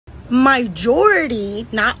majority,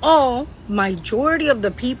 not all, majority of the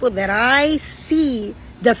people that I see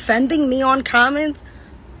defending me on comments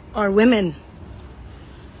are women.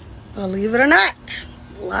 Believe it or not,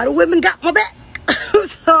 a lot of women got my back.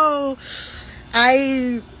 So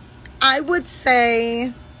I would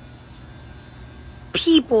say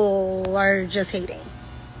people are just hating.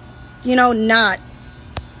 You know, not.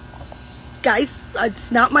 Guys,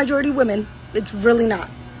 it's not majority women. It's really not.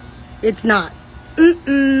 It's not.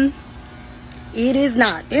 It is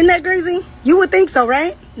not. Isn't that crazy? You would think so,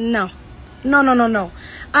 right? No.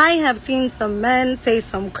 I have seen some men say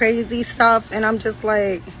some crazy stuff, and I'm just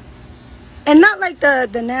like... And not like the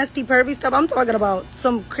nasty, pervy stuff. I'm talking about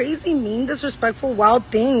some crazy, mean, disrespectful, wild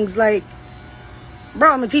things. Like,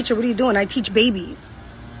 bro, I'm a teacher. What are you doing? I teach babies.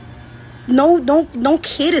 No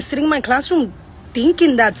kid is sitting in my classroom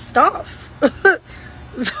thinking that stuff.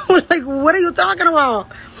 So, like, what are you talking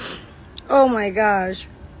about? Oh, my gosh.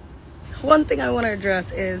 One thing I want to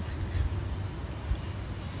address is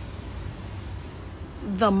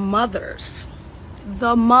the mothers,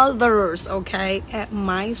 okay, at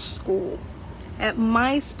my school. At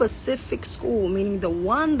my specific school, meaning the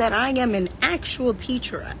one that I am an actual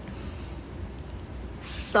teacher at.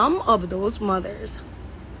 Some of those mothers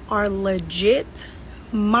are legit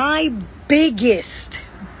my biggest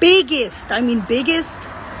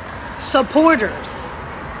supporters.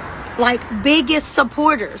 Like, biggest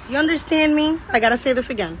supporters. You understand me? I gotta say this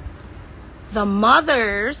again. The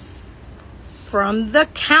mothers from the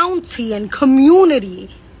county and community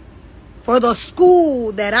for the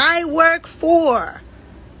school that I work for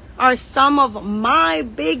are some of my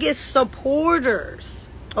biggest supporters,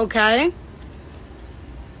 okay?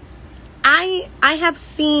 I have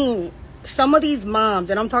seen some of these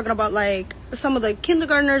moms, and I'm talking about like some of the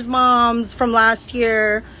kindergartners' moms from last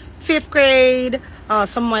year, 5th grade,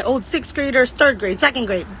 some of my old 6th graders, 3rd grade, 2nd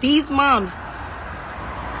grade. These moms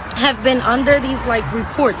have been under these like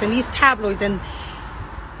reports and these tabloids and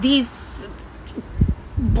these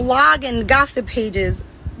blog and gossip pages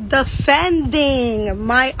defending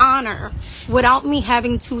my honor without me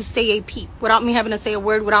having to say a peep, without me having to say a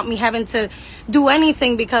word, without me having to do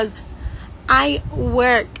anything, because I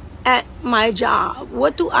work at my job.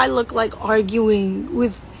 What do I look like arguing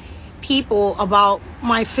with people about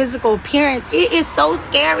my physical appearance? It is so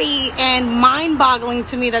scary and mind-boggling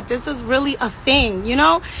to me that this is really a thing, you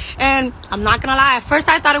know? And I'm not gonna lie, at first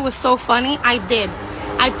I thought it was so funny.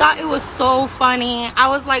 I thought it was so funny. I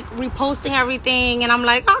was like reposting everything, and I'm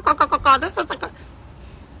like, this is like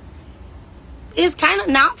it's kind of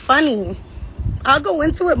not funny. I'll go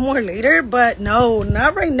into it more later, but no,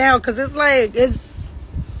 not right now, because it's like, it's,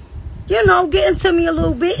 you know, getting to me a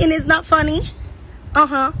little bit, and it's not funny.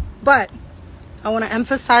 But I want to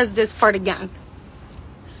emphasize this part again.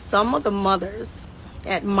 Some of the mothers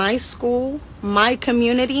at my school, my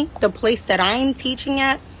community, the place that I'm teaching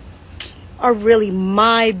at, are really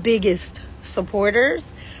my biggest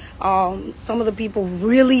supporters. Some of the people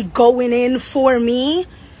really going in for me.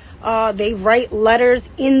 They write letters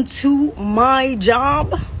into my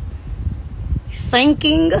job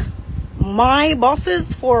thanking my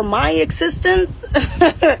bosses for my existence.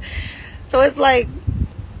 So it's like,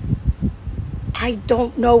 I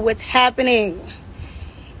don't know what's happening,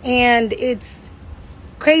 and it's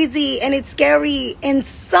crazy and it's scary, and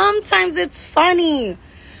sometimes it's funny,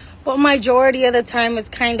 but majority of the time it's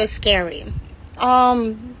kind of scary.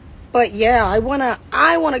 But yeah, I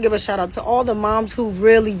wanna give a shout out to all the moms who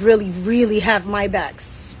really have my back,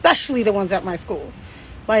 especially the ones at my school.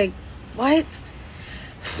 Like, what?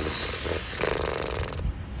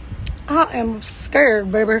 I am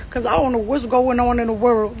scared, baby, because I don't know what's going on in the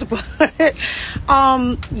world. But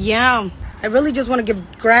yeah, I really just want to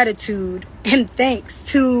give gratitude and thanks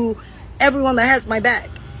to everyone that has my back,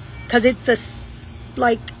 because it's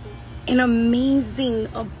an amazing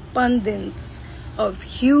abundance of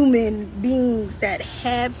human beings that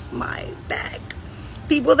have my back.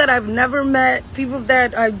 People that I've never met, people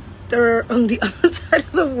that they're on the other side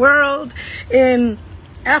of the world, in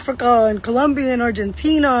Africa and Colombia and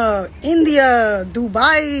Argentina, India,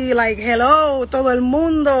 Dubai. Like, hello, todo el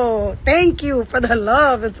mundo. Thank you for the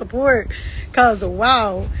love and support. Cause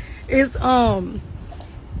wow, it's I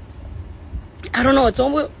don't know, it's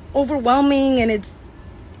overwhelming, and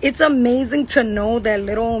it's amazing to know that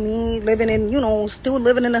little me living in, still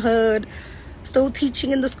living in the hood, still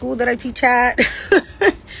teaching in the school that I teach at,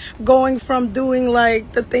 going from doing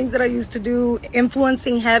like the things that I used to do,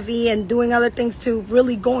 influencing heavy, and doing other things, to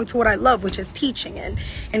really going to what I love, which is teaching and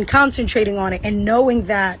concentrating on it, and knowing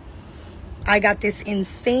that I got this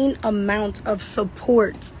insane amount of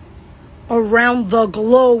support around the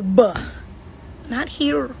globe. Not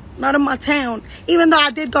here, not in my town. Even though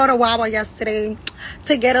I did go to Wawa yesterday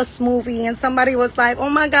to get a smoothie, and somebody was like, oh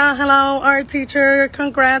my God, hello, art teacher,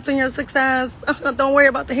 congrats on your success. Don't worry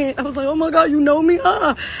about the hate. I was like, oh my God, you know me?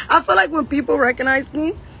 I feel like when people recognize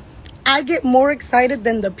me, I get more excited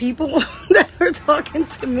than the people that are talking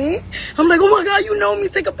to me. I'm like, oh my God, you know me,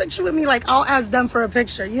 take a picture with me. Like, I'll ask them for a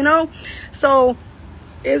picture, you know? So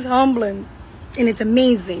it's humbling and it's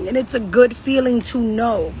amazing, and it's a good feeling to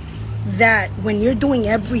know that when you're doing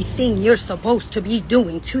everything you're supposed to be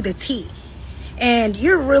doing to the T, and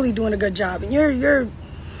you're really doing a good job, and you're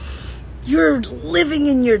living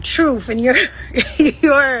in your truth, and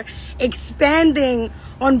you're expanding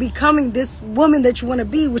on becoming this woman that you want to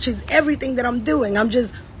be, which is everything that I'm doing. I'm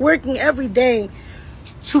just working every day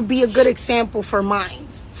to be a good example for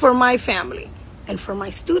for my family, and for my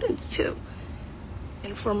students too,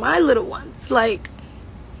 and for my little ones. Like,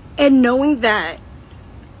 and knowing that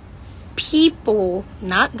people,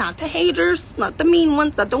 not the haters, not the mean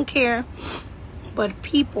ones that don't care, but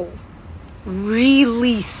people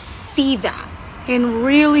really see that and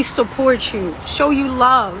really support you, show you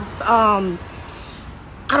love. I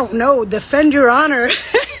don't know, defend your honor,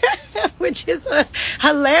 which is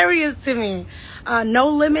hilarious to me. No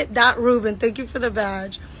limit. Ruben, thank you for the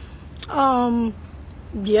badge.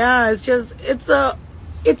 Yeah,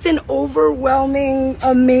 it's an overwhelming,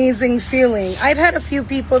 amazing feeling. I've had a few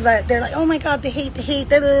people that they're like, oh my God, the hate,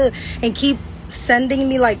 and keep sending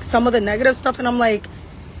me like some of the negative stuff. And I'm like,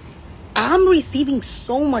 I'm receiving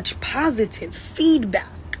so much positive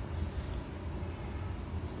feedback.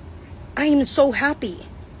 I am so happy.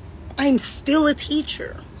 I'm still a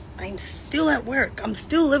teacher. I'm still at work. I'm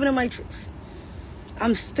still living in my truth.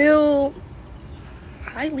 I'm still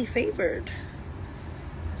highly favored.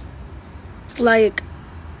 Like,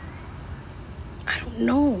 I don't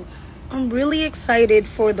know. I'm really excited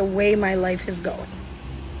for the way my life is going.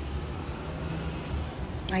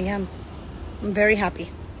 I am. I'm very happy.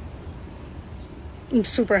 I'm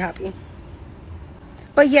super happy.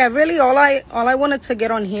 But yeah, really all I wanted to get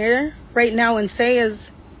on here right now and say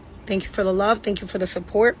is thank you for the love. Thank you for the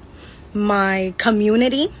support. My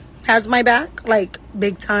community has my back, like,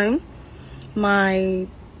 big time. The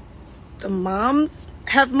moms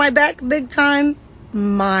have my back big time.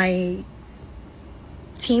 My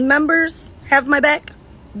team members have my back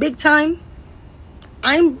big time.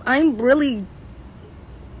 I'm really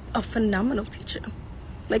a phenomenal teacher.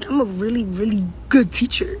 Like, I'm a really, really good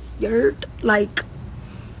teacher. You heard? Like,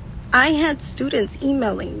 I had students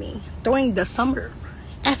emailing me during the summer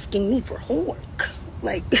asking me for homework.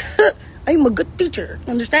 Like, I'm a good teacher.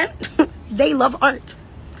 Understand? They love art.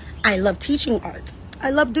 I love teaching art.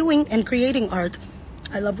 I love doing and creating art.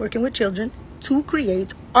 I love working with children to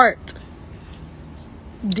create art.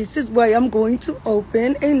 This is why I'm going to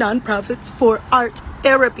open a nonprofit for art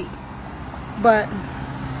therapy. But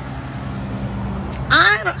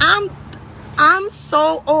I'm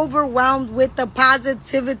so overwhelmed with the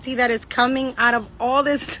positivity that is coming out of all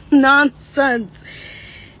this nonsense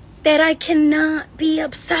that I cannot be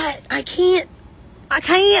upset. I can't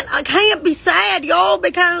be sad, y'all,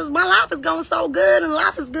 because my life is going so good, and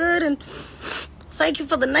life is good. And thank you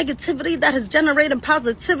for the negativity that has generated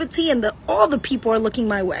positivity, and all the people are looking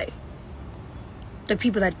my way. The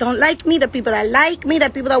people that don't like me, the people that like me,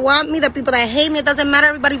 the people that want me, the people that hate me, it doesn't matter.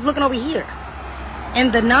 Everybody's looking over here.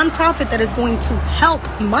 And the nonprofit that is going to help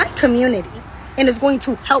my community, and is going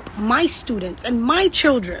to help my students and my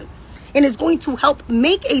children, and is going to help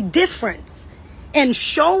make a difference and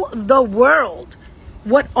show the world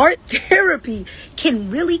what art therapy can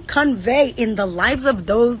really convey in the lives of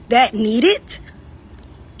those that need it,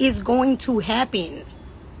 is going to happen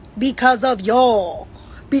because of y'all,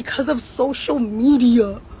 because of social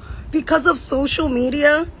media, because of social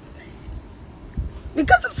media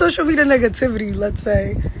negativity, let's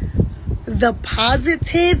say. The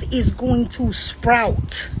positive is going to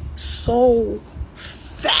sprout so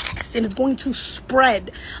fast, and it's going to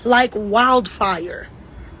spread like wildfire.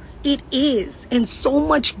 It is, and so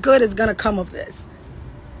much good is going to come of this.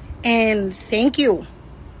 And thank you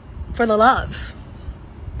for the love,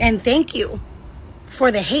 and thank you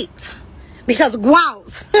for the hate, because wow,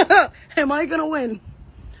 am I going to win?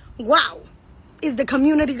 Wow, is the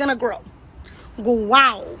community going to grow?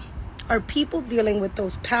 Wow, are people dealing with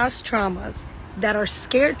those past traumas that are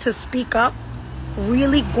scared to speak up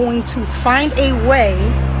really going to find a way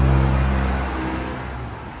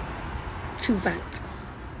to vent,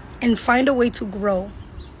 and find a way to grow,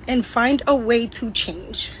 and find a way to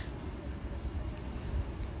change?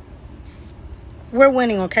 We're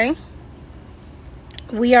winning, okay?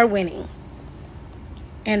 We are winning.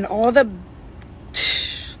 And all the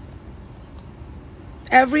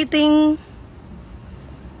everything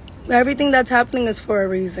that's happening is for a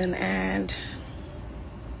reason, and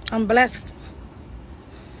I'm blessed.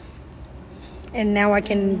 And now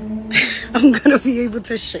I'm gonna be able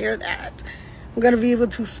to share that. I'm gonna be able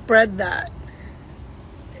to spread that.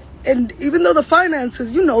 And even though the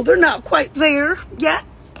finances, they're not quite there yet,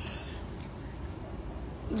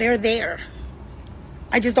 they're there.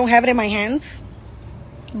 I just don't have it in my hands,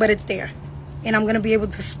 but it's there. And I'm gonna be able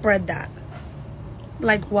to spread that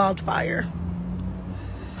like wildfire.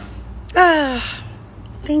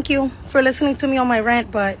 Thank you for listening to me on my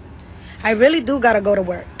rant, but I really do gotta go to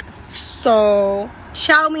work. So,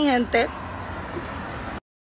 ciao mi gente.